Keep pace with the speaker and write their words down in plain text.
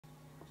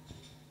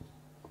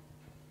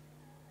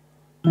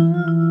Each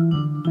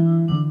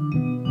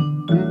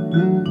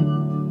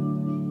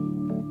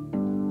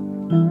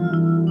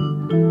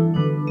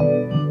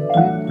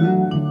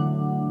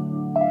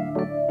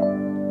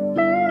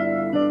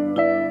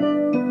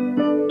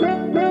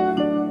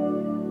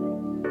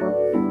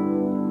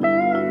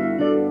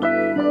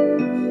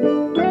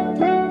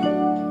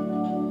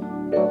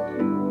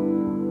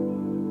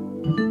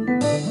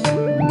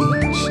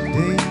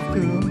day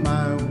through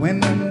my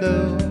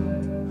window,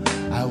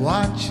 I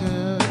watch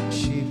her,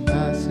 she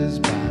passes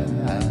by.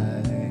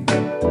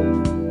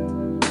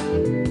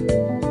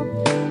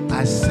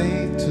 I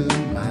say to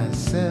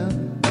myself,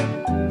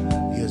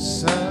 you're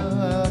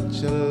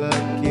such a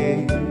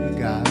lucky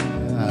guy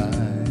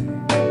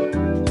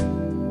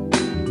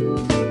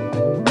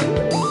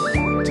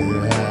to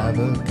have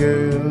a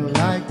girl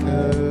like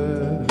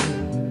her.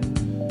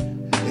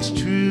 It's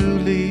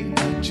truly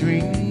a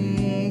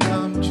dream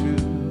come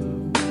true.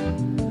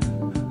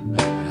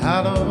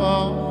 Out of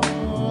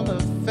all the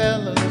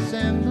fellas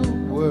in the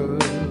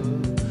world,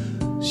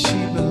 she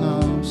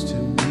belongs to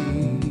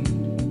me.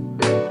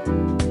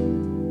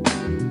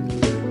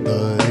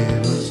 But it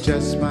was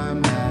just my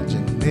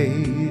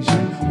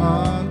imagination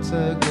once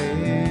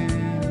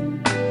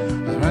again,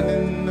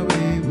 running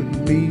away with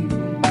me.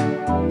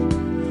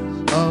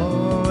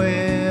 Oh,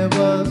 it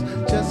was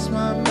just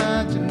my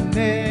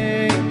imagination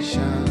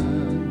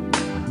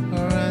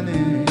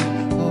running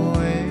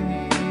away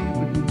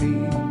with me.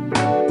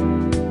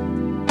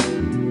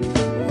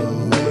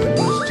 Oh, it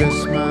was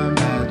just my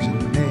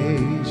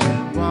imagination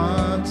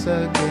once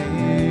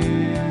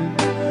again,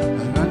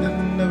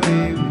 running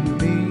away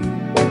with me.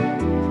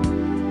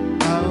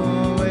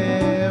 Oh,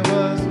 it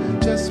was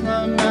just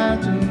my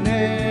imagination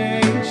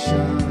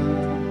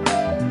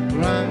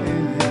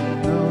running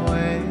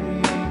away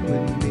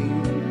with me.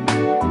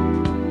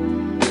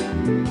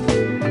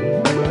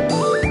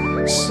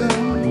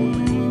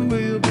 Soon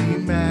we'll be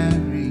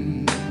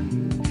married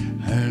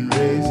and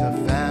raise a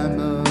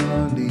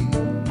family.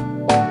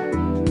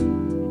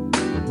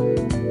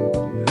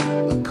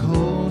 A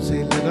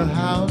cozy little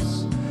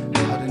house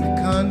out in the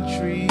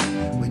country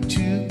with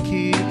 2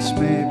 kids,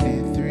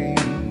 maybe 3.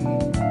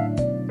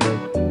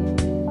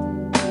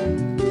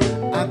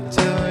 I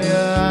tell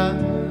you,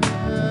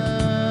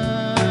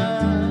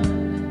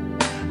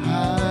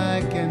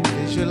 I can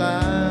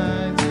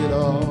visualize it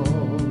all.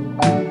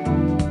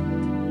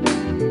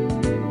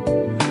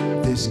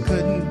 This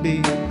couldn't be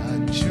a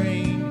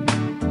dream.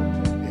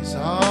 It's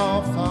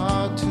all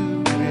far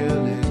too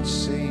real, it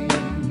seems.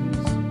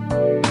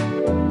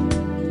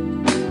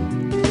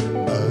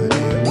 But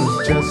it was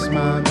just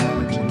my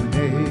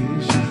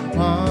imagination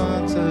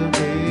once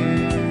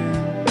again,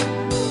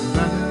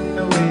 running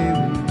away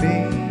with me.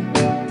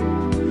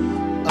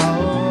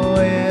 Oh,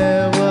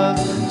 it was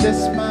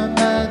just my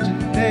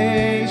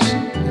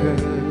imagination,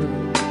 girl,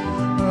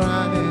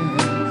 running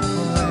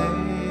away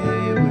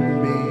with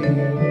me.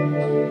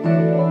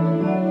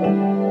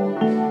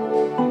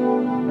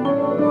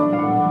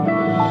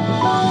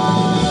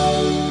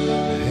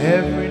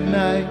 Every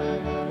night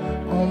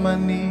on my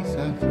knees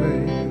I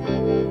pray,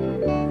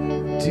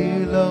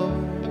 dear Lord,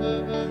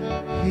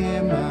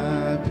 hear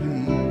my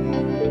plea.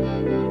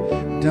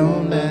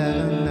 Don't let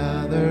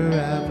another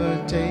ever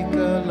take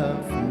a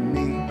love from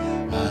me.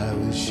 I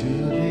will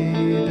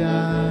surely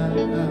die.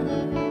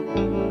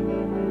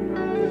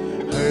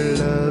 Her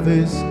love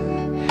is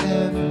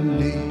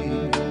heavenly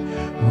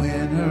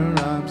when her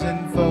arms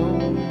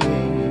enfold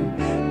me.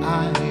 I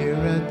hear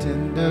a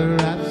tender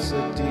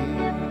rhapsody,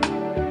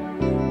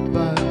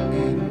 but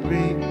in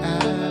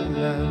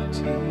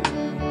reality,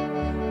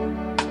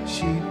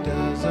 she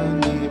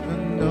doesn't even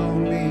know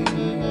me.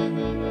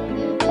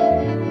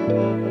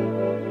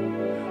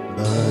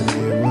 But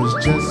it was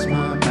just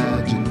my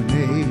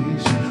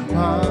imagination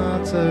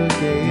once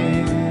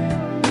again,